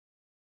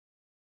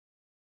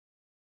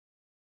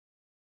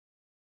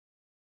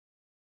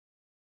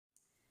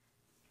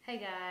Hey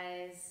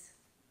guys,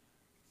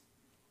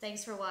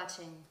 thanks for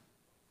watching.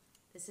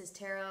 This is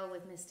Tarot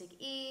with Mystic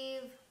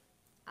Eve.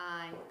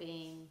 I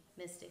being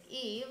Mystic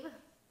Eve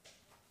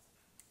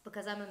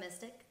because I'm a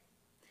mystic.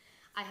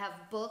 I have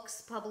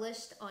books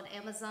published on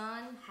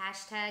Amazon,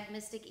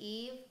 #Mystic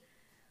Eve.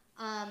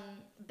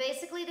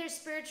 Basically, they're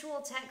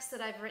spiritual texts that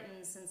I've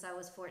written since I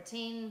was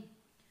 14.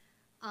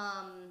 I've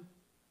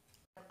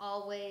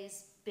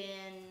always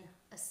been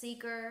a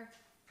seeker.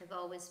 I've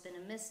always been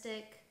a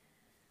mystic.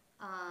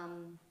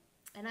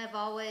 And I've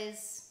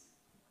always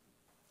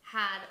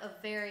had a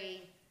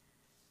very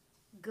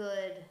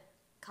good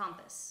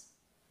compass.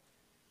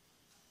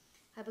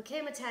 I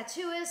became a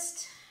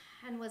tattooist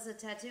and was a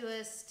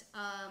tattooist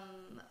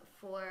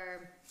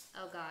for,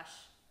 oh gosh,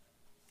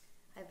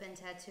 I've been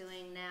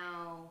tattooing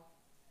now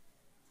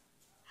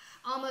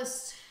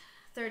almost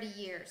 30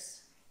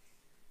 years.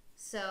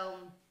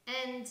 So,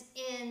 and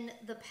in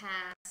the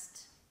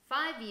past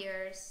 5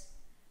 years,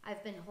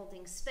 I've been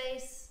holding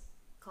space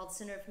called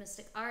Center of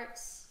Mystic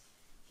Arts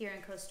here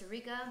in Costa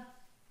Rica.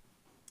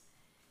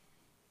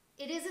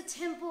 It is a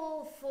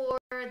temple for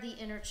the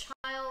inner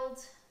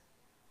child.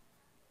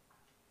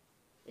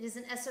 It is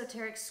an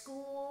esoteric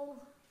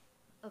school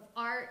of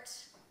art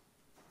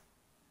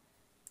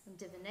and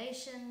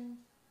divination.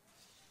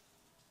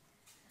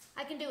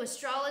 I can do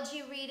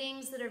astrology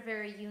readings that are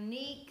very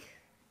unique.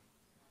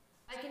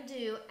 I can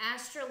do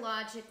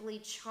astrologically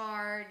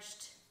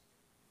charged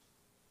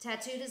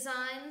tattoo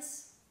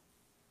designs,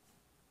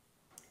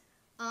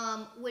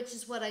 which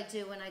is what I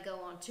do when I go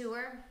on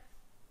tour.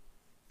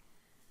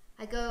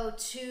 I go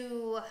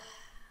to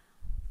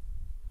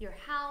your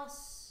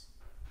house,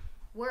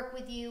 work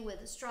with you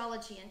with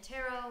astrology and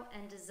tarot,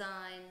 and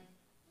design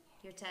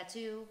your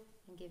tattoo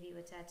and give you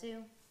a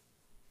tattoo.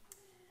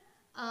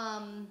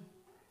 I'm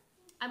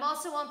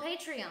also on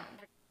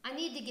Patreon. I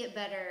need to get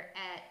better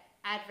at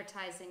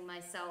advertising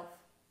myself.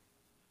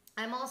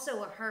 I'm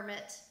also a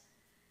hermit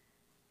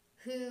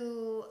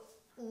who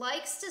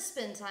likes to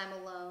spend time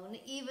alone,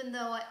 even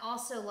though I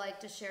also like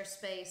to share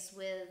space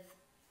with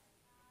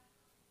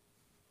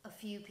a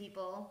few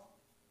people,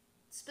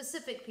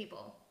 specific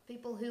people,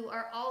 people who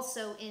are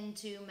also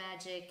into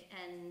magic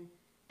and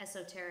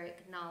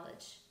esoteric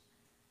knowledge.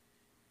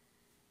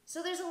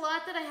 So there's a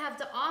lot that I have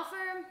to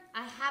offer.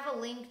 I have a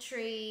link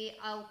tree.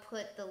 I'll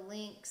put the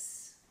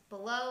links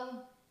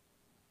below.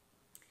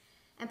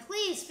 And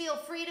please feel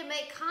free to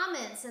make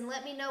comments and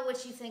let me know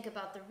what you think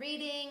about the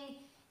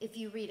reading. If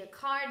you read a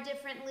card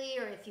differently,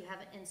 or if you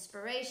have an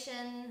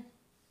inspiration,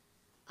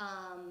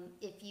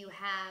 if you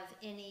have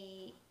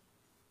any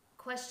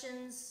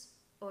questions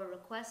or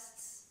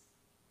requests,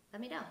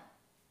 let me know.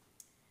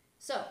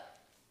 So,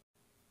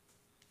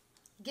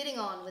 getting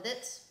on with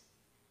it.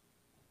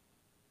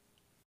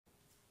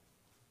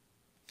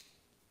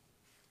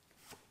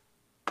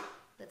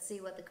 Let's see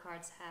what the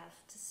cards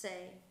have to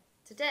say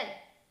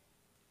today.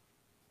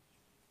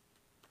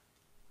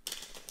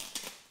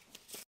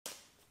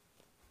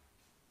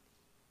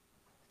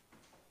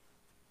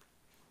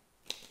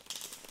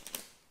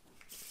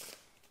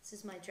 This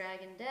is my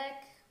dragon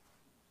deck.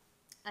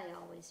 I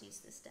always use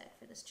this deck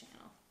for this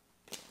channel.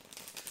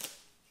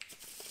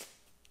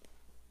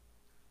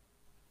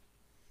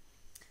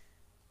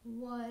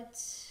 What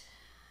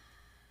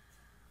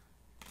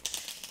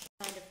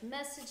kind of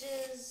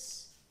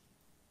messages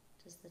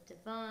does the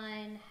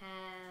divine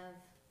have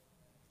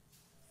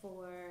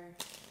for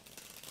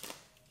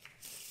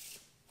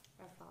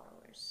our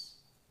followers?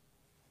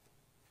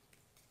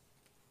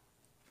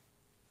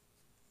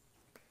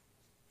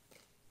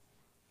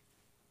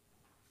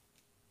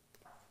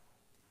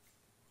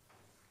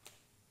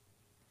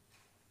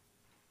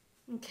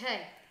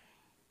 Okay,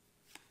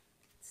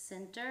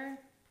 center,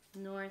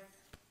 north,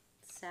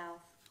 south,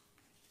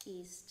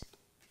 east,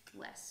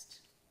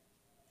 west.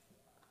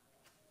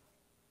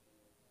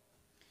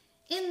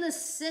 In the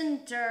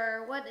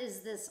center, what is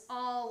this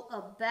all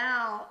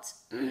about?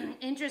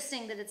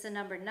 Interesting that it's a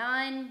number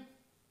 9.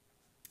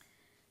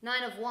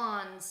 9 of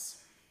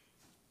Wands.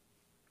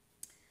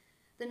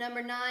 The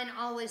number 9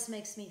 always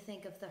makes me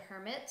think of the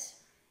Hermit.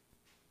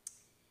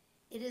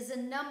 It is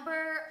a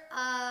number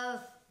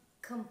of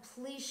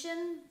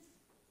completion,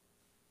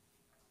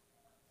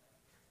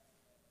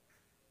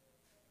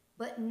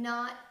 but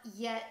not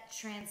yet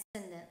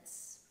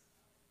transcendence.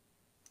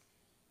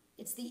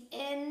 It's the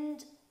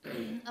end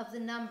of the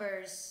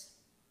numbers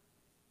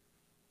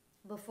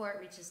before it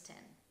reaches 10.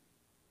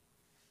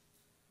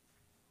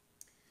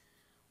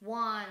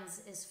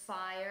 Wands is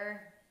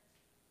fire.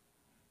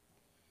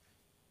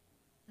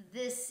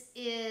 This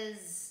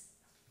is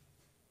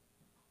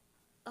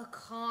a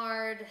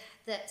card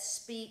that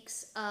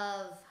speaks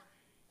of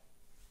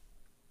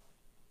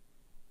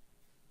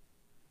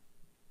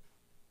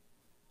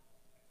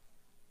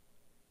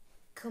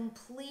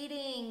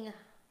completing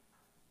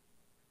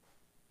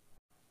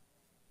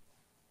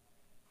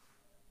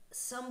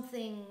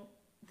something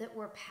that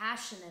we're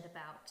passionate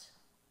about.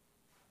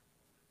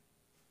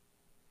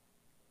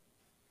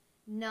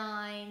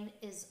 9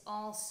 is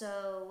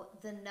also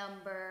the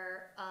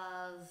number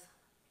of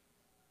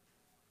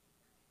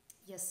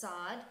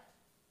Yasad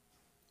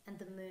and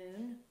the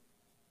moon.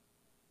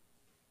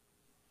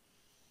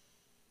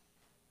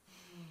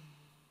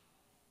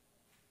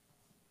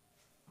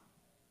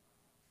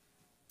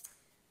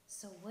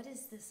 So what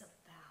is this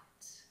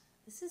about?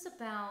 This is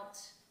about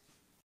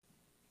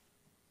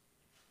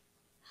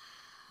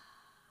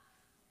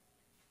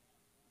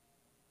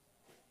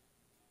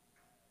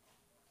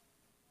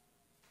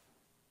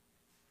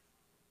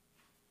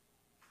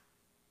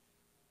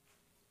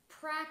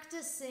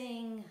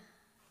practicing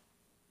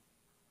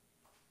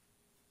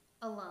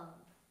alone.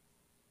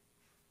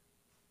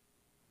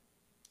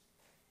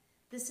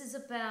 This is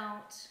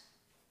about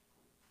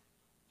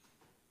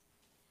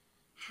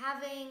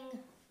having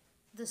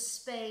the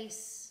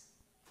space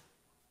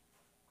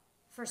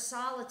for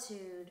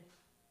solitude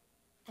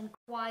and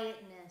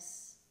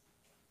quietness,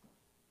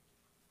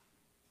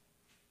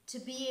 to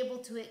be able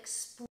to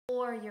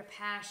explore your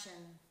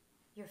passion,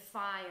 your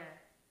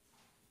fire,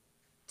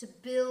 to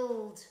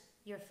build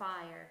your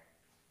fire.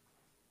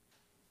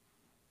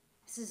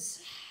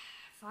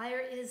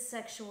 Fire is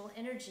sexual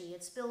energy.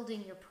 It's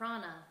building your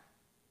prana.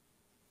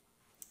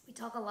 We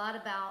talk a lot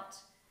about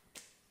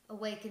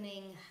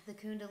awakening the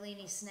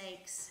Kundalini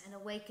snakes and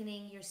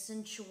awakening your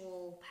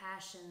sensual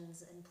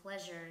passions and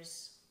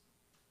pleasures.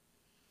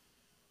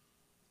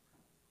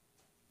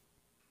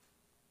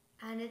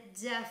 And it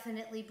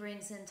definitely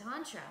brings in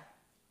Tantra.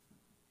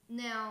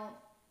 Now,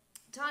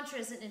 Tantra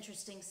is an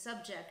interesting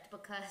subject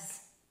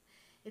because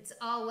it's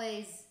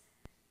always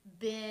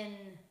been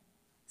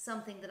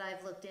something that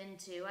I've looked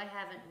into. I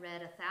haven't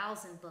read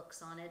 1,000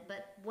 books on it,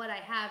 but what I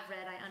have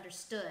read, I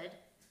understood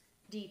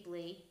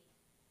deeply.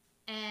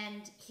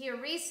 And here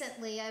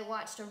recently, I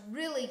watched a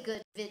really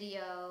good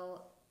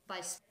video by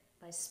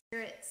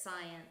Spirit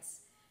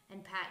Science,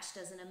 and Patch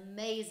does an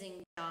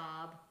amazing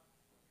job.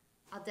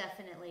 I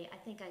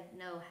think I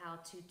know how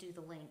to do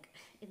the link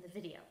in the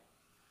video.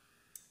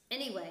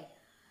 Anyway,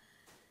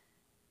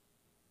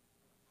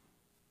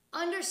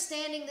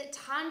 understanding that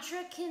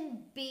Tantra can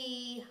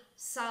be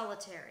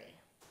solitary.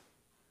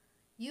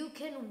 You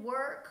can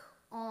work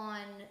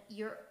on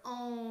your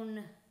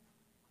own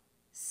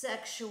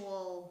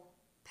sexual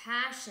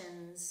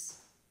passions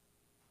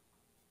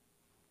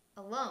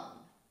alone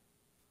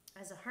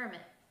as a hermit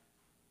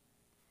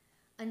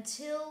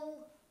until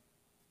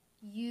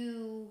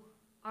you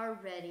are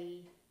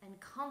ready and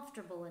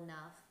comfortable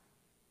enough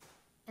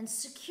and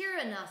secure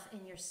enough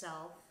in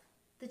yourself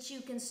that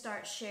you can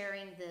start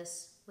sharing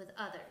this with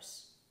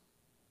others.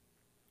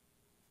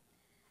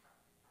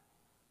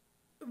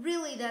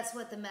 Really, that's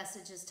what the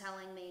message is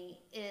telling me,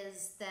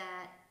 is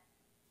that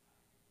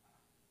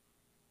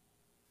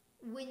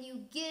when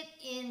you get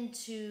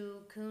into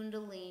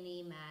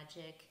Kundalini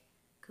magic,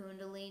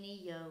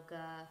 Kundalini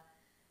yoga,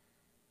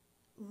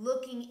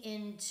 looking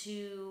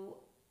into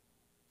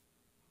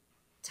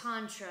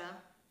Tantra,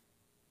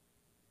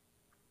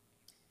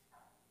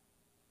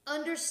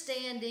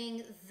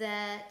 understanding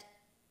that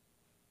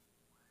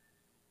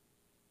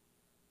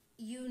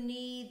you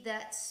need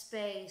that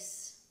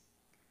space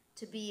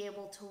to be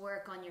able to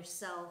work on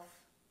yourself.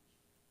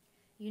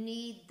 You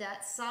need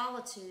that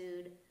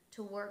solitude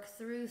to work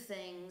through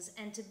things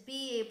and to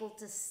be able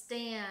to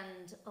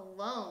stand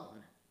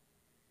alone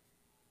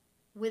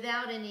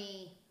without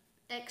any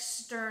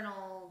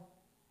external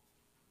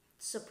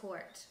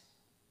support.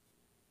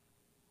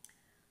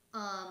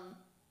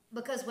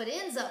 Because what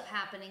ends up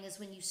happening is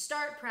when you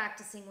start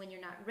practicing when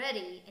you're not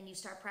ready and you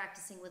start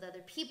practicing with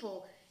other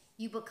people,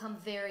 you become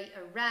very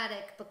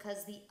erratic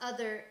because the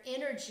other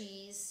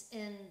energies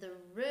in the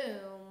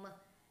room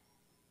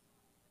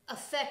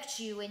affect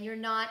you and you're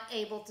not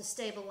able to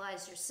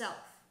stabilize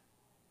yourself.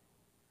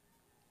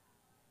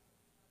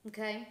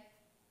 Okay?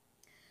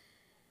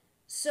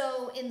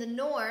 So in the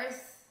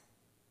north,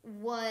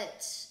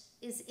 what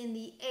is in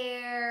the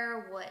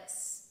air,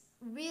 what's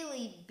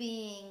really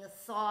being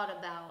thought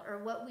about, or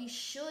what we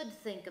should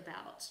think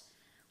about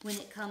when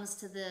it comes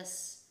to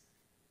this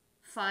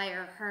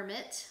fire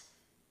hermit,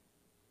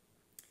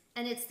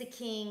 and it's the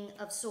King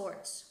of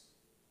Swords.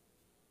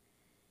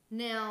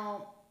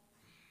 Now,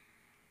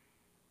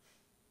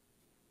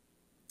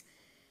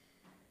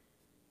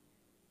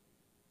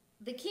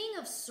 the King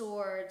of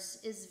Swords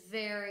is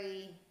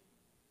very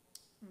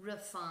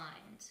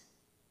refined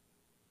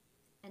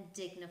and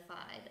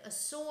dignified. A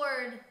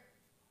sword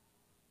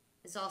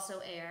is also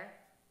air,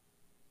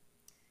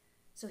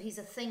 so he's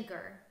a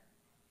thinker.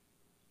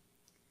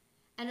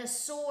 And a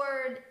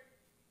sword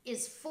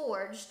is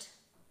forged,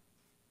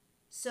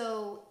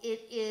 so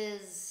it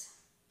is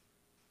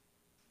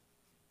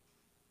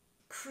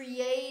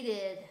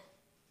created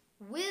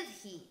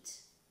with heat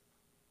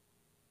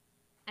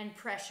and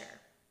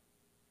pressure,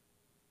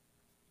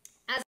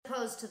 as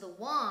opposed to the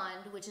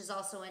wand, which is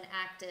also an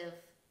active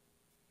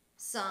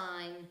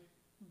sign,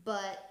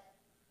 but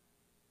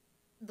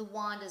the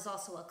wand is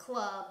also a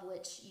club,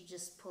 which you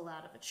just pull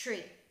out of a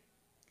tree,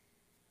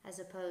 as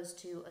opposed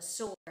to a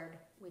sword,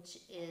 which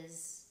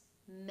is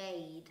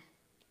made.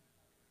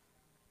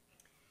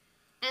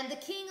 And the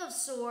King of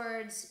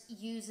Swords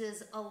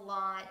uses a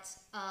lot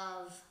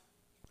of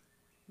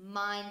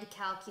mind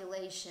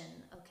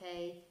calculation,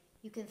 okay?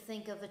 You can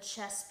think of a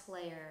chess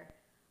player,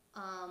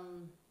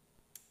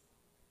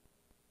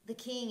 the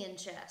king in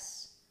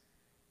chess,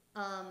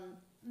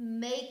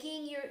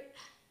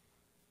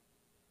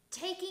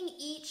 taking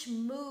each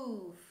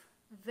move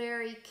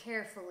very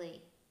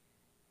carefully.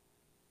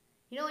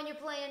 You know, when you're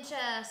playing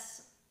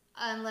chess,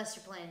 unless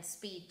you're playing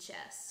speed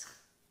chess,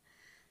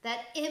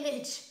 that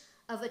image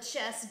of a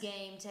chess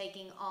game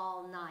taking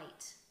all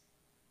night,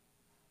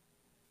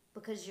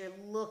 because you're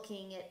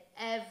looking at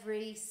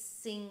every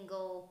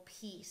single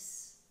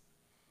piece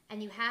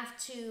and you have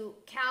to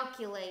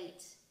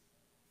calculate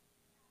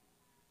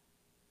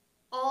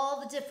all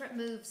the different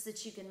moves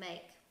that you can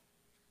make.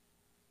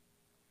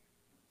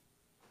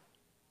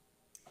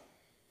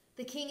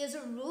 The king is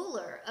a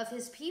ruler of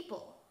his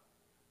people.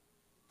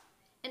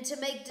 And to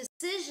make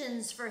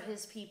decisions for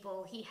his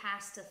people, he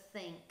has to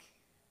think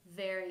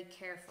very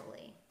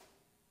carefully.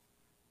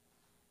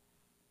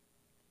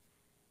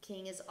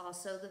 King is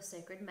also the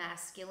sacred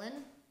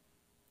masculine.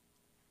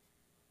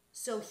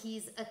 So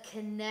he's a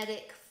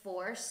kinetic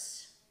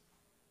force.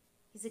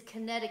 He's a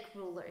kinetic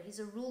ruler. He's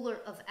a ruler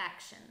of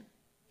action.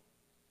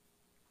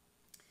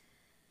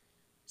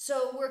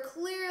 So we're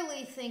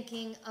clearly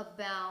thinking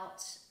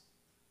about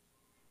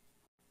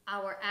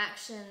our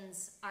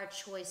actions, our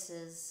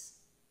choices,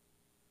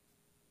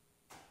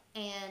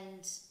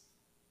 and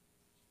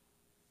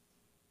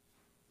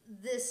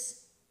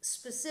this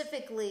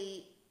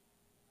specifically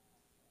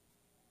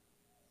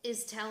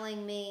is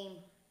telling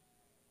me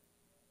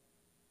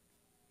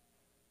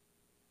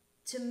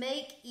to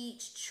make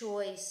each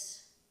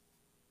choice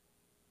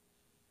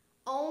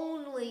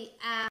only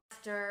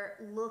after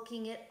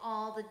looking at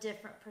all the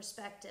different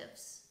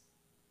perspectives.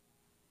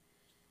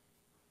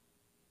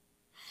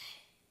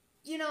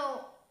 You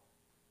know,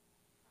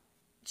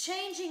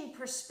 changing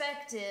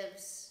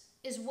perspectives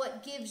is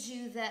what gives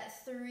you that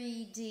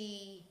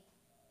 3D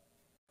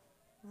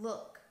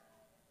look.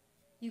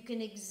 You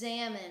can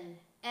examine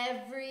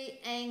every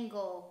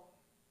angle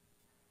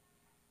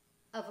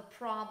of a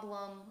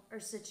problem or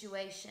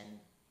situation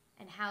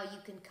and how you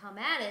can come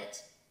at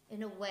it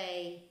in a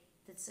way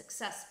that's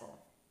successful.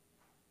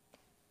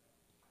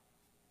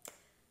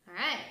 All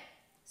right,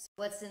 so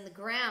what's in the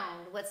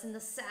ground? What's in the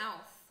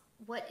south?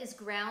 What is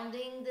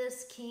grounding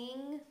this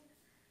king,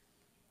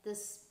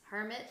 this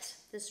hermit,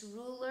 this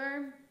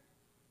ruler?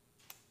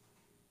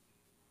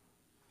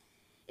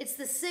 It's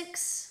the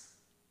 6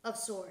 of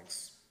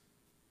Swords.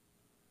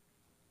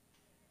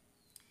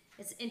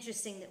 It's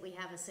interesting that we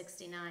have a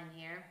 69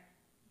 here.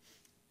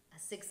 A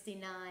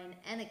 69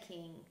 and a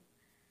king.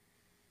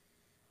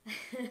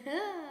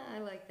 I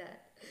like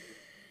that.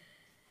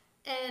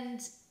 And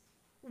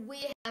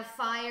we have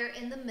fire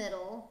in the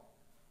middle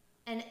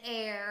and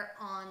air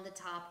on the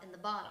top and the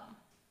bottom.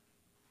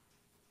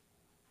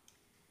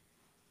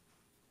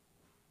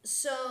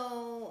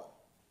 So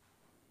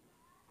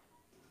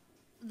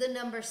the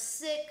number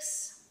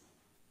 6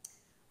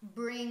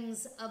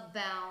 brings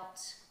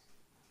about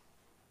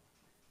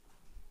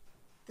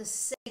the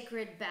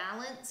sacred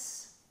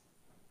balance,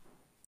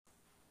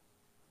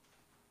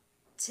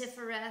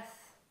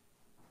 Tifereth,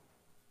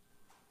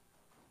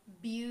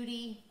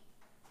 beauty,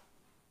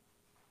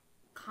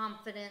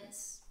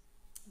 confidence,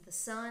 the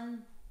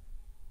sun,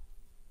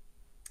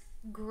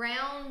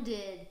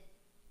 grounded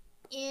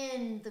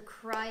in the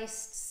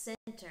Christ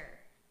center.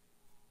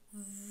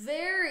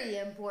 Very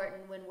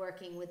important when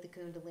working with the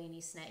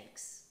Kundalini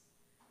snakes.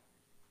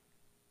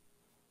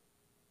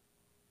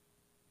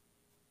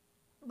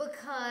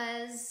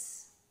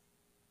 Because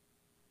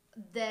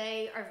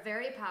they are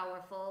very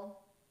powerful,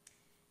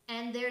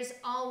 and there's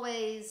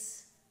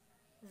always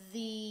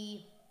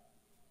the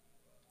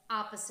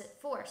opposite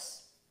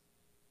force.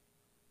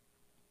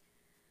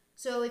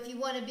 So if you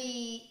want to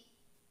be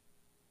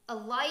a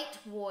light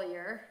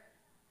warrior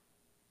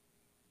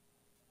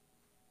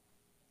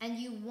and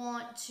you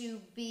want to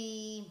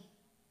be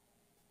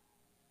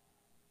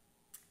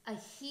a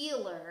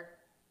healer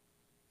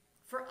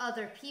for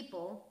other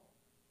people,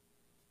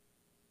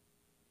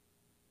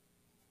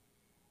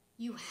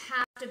 you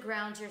have to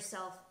ground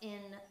yourself in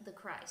the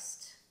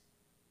Christ.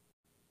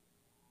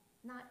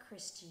 Not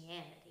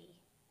Christianity.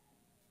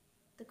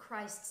 The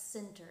Christ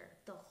center,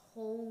 the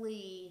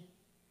holy,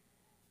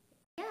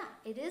 yeah,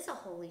 it is a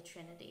holy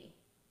trinity.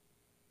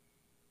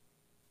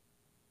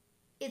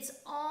 It's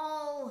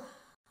all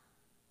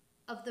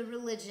of the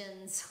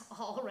religions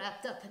all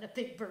wrapped up in a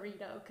big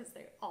burrito because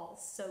they're all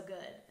so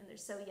good and they're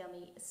so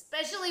yummy,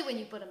 especially when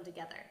you put them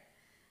together.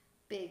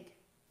 Big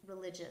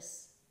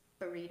religious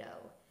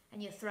burrito.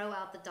 And you throw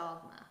out the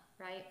dogma,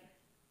 right?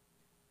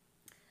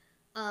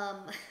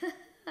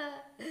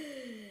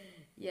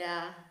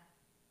 Yeah,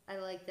 I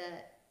like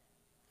that.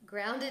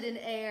 Grounded in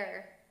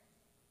air.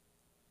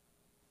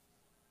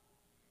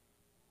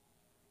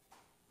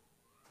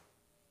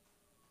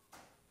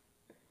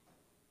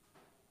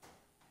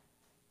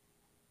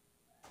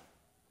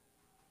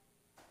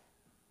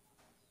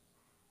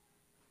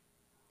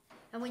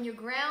 And when you're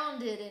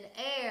grounded in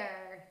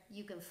air,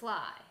 you can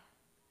fly.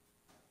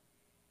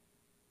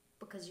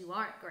 Because you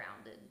aren't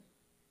grounded.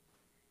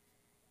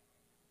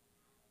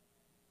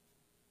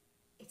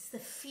 It's the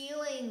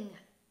feeling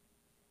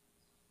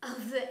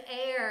of the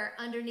air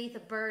underneath a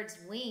bird's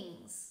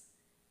wings.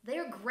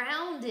 They're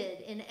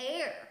grounded in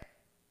air.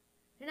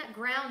 They're not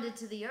grounded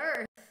to the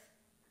earth.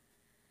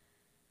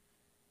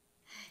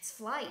 It's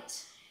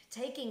flight,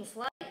 taking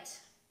flight,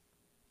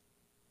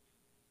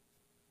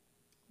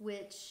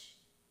 which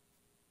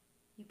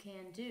you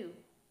can do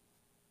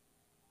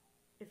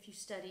if you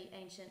study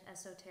ancient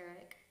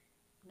esoteric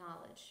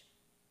knowledge.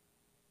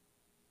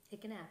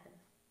 It can happen.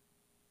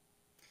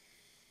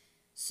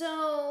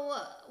 So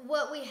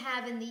what we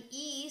have in the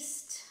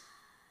east,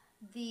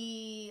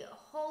 the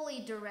holy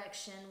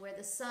direction where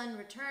the sun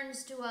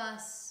returns to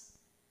us,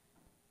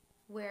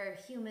 where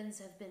humans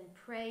have been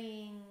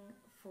praying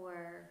for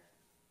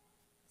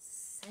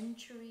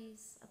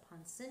centuries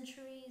upon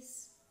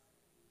centuries.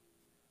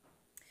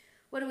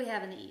 What do we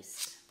have in the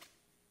east?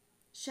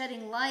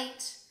 Shedding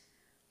light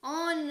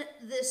on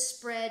this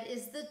spread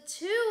is the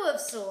Two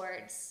of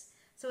Swords.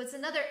 So it's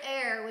another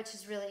air, which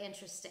is really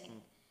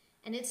interesting.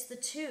 And it's the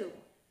two.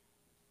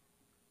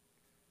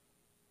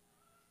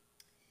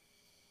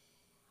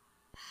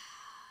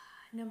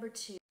 Number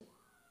 2,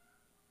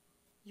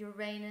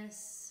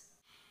 Uranus,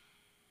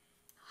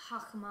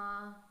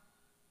 Chachma,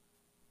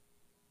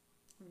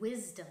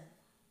 wisdom.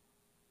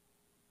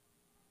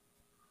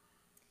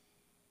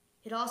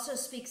 It also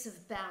speaks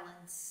of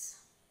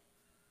balance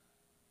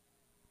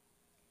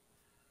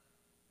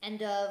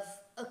and of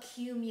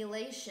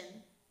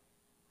accumulation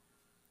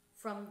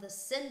from the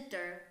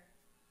center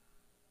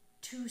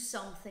to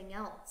something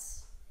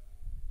else.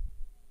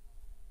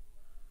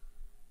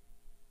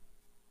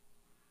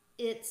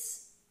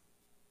 It's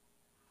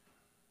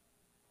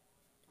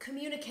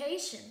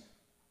communication.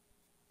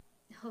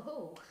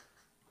 Oh,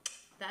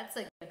 that's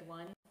a good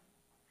one.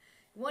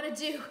 Want to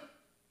do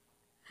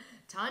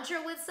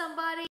Tantra with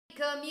somebody?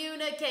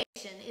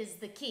 Communication is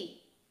the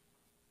key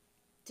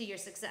to your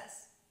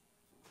success.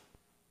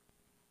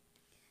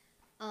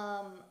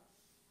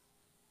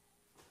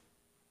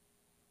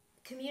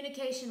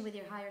 Communication with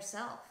your higher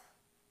self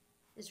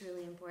is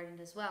really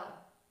important as well.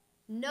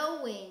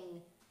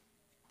 Knowing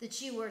that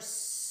you are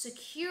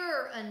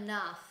secure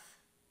enough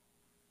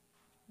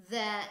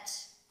that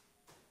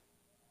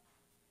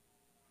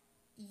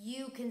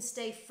you can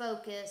stay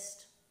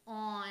focused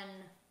on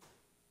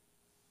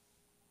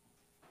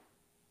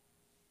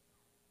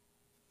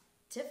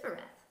Tiferet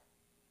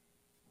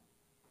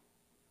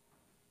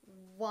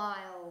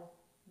while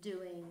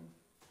doing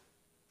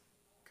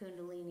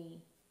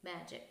Kundalini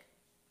magic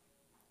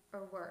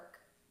or work.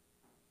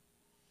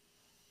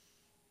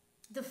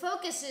 The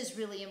focus is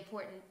really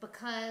important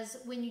because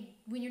when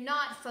you're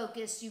not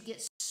focused, you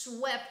get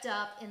swept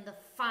up in the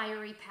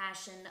fiery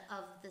passion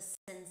of the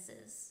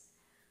senses,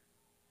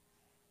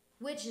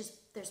 which is,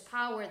 there's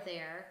power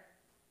there.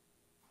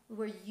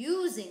 We're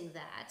using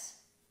that,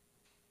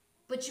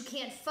 but you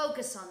can't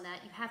focus on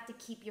that. You have to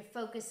keep your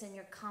focus and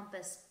your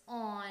compass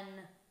on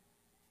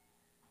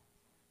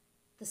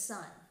the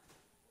sun,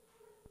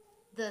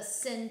 the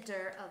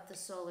center of the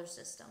solar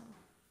system.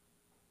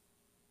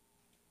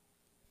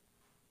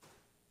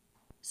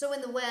 So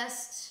in the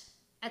West,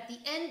 at the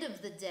end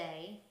of the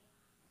day,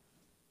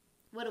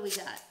 what do we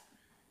got?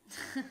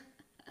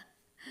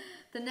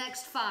 The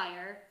next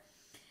fire,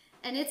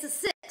 and it's a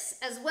 6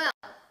 as well,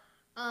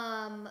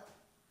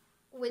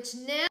 which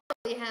now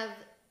we have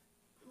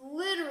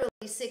literally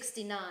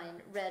 69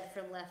 read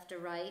from left to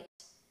right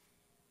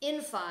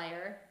in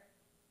fire.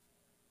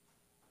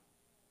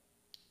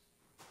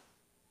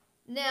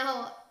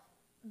 Now,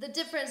 the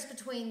difference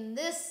between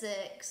this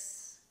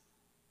 6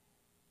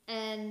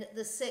 and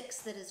the 6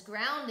 that is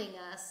grounding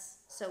us,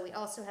 so we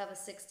also have a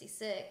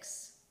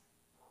 66,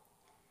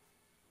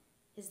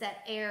 is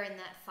that air and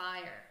that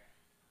fire.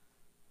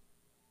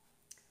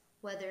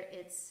 Whether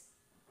it's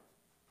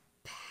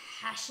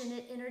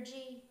passionate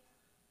energy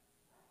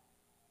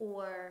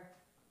or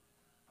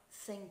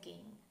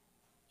thinking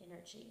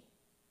energy,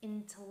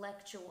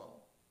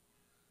 intellectual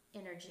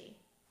energy.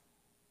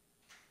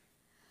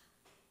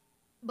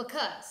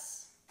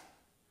 Because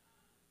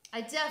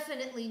I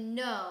definitely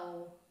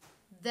know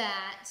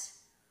that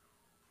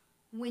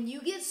when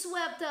you get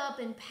swept up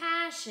in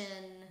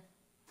passion,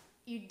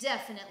 you're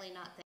definitely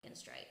not thinking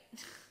straight.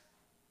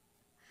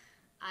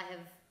 I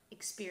have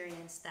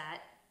experienced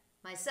that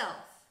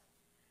myself.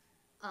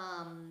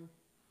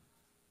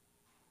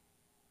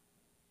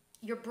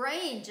 Your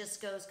brain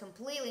just goes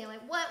completely,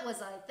 like, what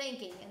was I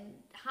thinking? In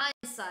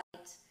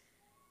hindsight,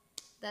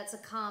 that's a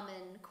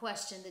common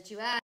question that you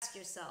ask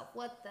yourself.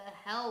 What the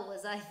hell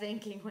was I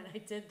thinking when I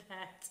did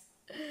that?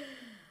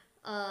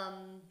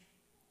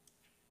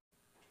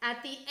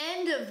 At the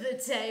end of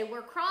the day,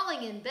 we're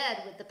crawling in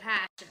bed with the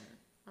passion,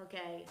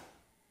 okay?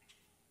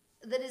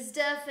 That is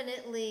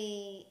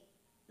definitely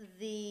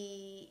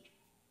the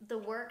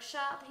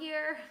workshop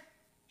here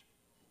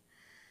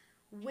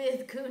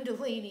with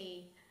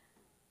Kundalini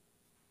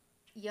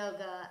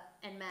yoga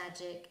and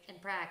magic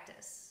and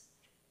practice.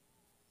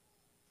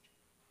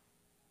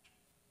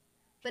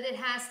 But it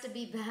has to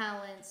be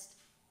balanced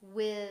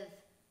with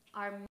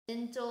our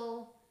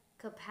mental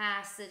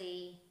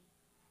capacity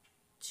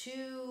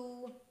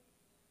to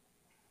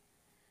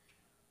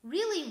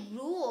really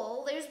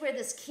rule. There's where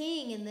this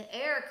king in the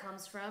air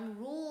comes from.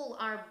 Rule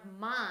our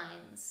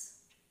minds.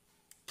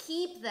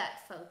 Keep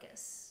that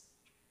focus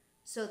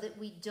so that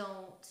we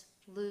don't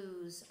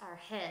lose our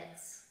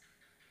heads.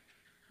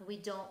 We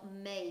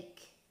don't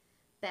make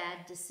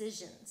bad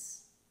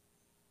decisions.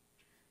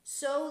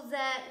 So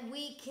that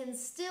we can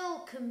still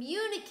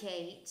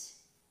communicate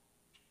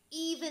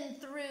even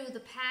through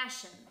the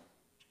passion.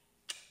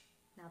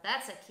 Now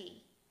that's a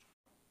key.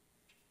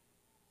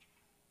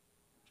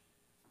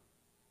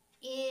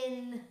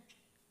 In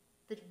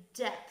the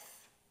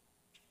depth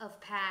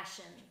of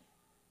passion,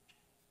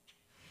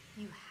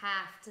 you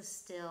have to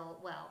still,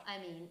 well, I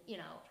mean, you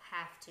don't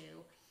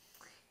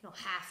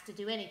have to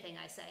do anything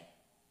I say,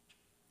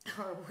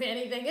 or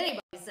anything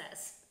anybody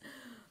says,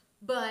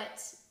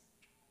 but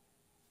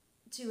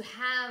to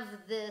have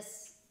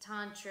this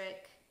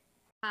tantric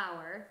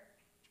power,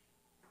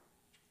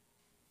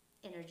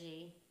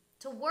 energy,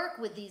 to work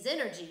with these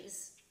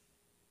energies,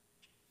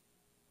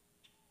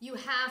 you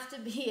have to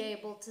be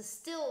able to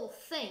still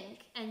think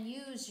and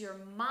use your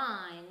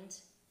mind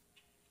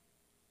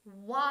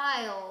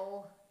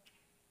while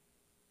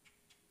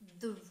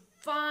the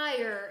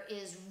fire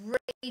is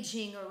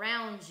raging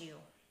around you.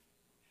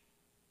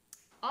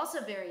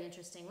 Also very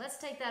interesting. Let's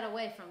take that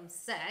away from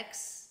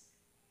sex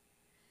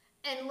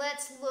and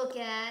let's look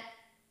at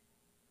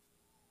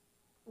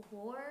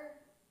war.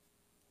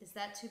 Is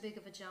that too big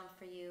of a jump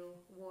for you?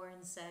 War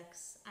and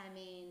sex? I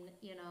mean,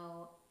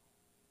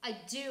 I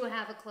do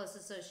have a close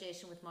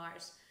association with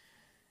Mars.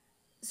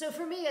 So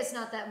for me, it's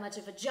not that much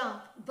of a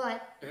jump,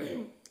 but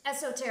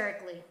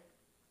esoterically,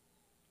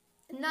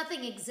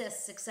 nothing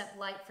exists except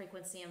light,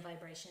 frequency, and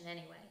vibration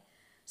anyway.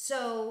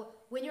 So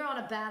when you're on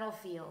a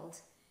battlefield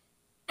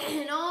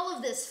and all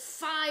of this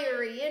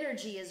fiery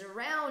energy is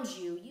around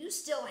you, you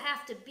still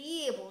have to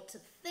be able to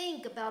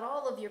think about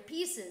all of your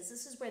pieces.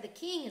 This is where the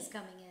king is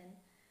coming in.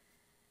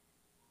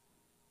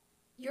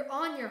 You're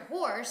on your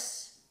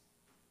horse.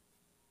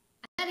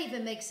 That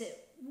even makes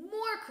it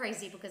more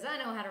crazy because I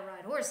know how to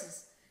ride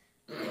horses.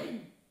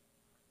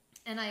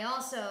 And I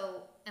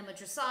also am a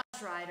dressage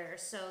rider,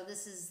 so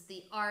this is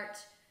the art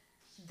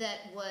that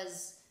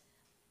was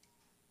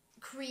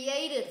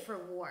created for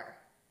war.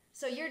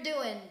 So you're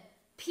doing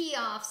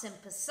piafs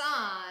and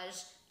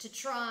passage to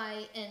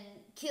try and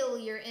kill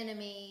your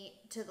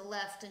enemy to the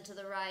left and to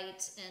the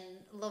right,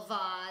 and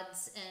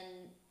levades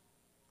and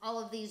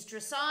all of these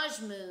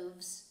dressage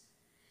moves.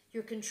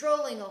 You're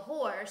controlling a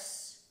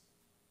horse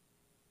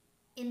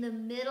in the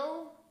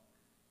middle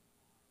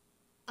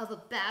of a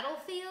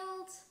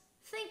battlefield.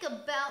 Think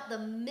about the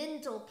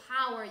mental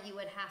power you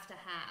would have to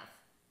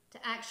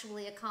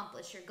actually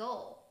accomplish your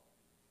goal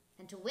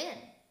and to win,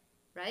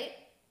 right?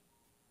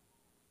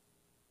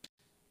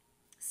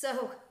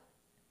 So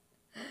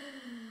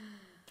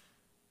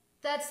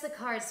that's the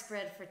card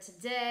spread for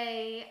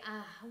today.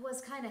 It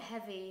was kind of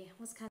heavy,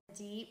 it was kind of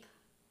deep,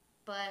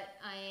 but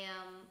I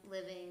am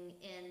living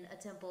in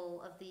a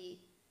temple of the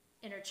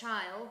inner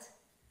child.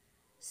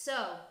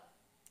 So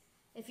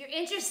if you're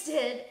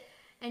interested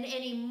in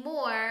any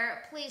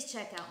more, please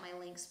check out my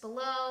links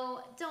below.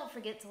 Don't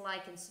forget to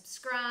like and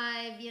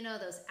subscribe.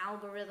 Those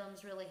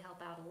algorithms really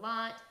help out a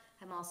lot.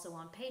 I'm also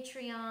on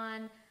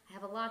Patreon. I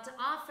have a lot to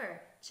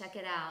offer. Check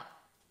it out.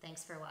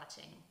 Thanks for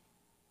watching.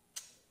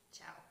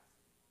 Ciao.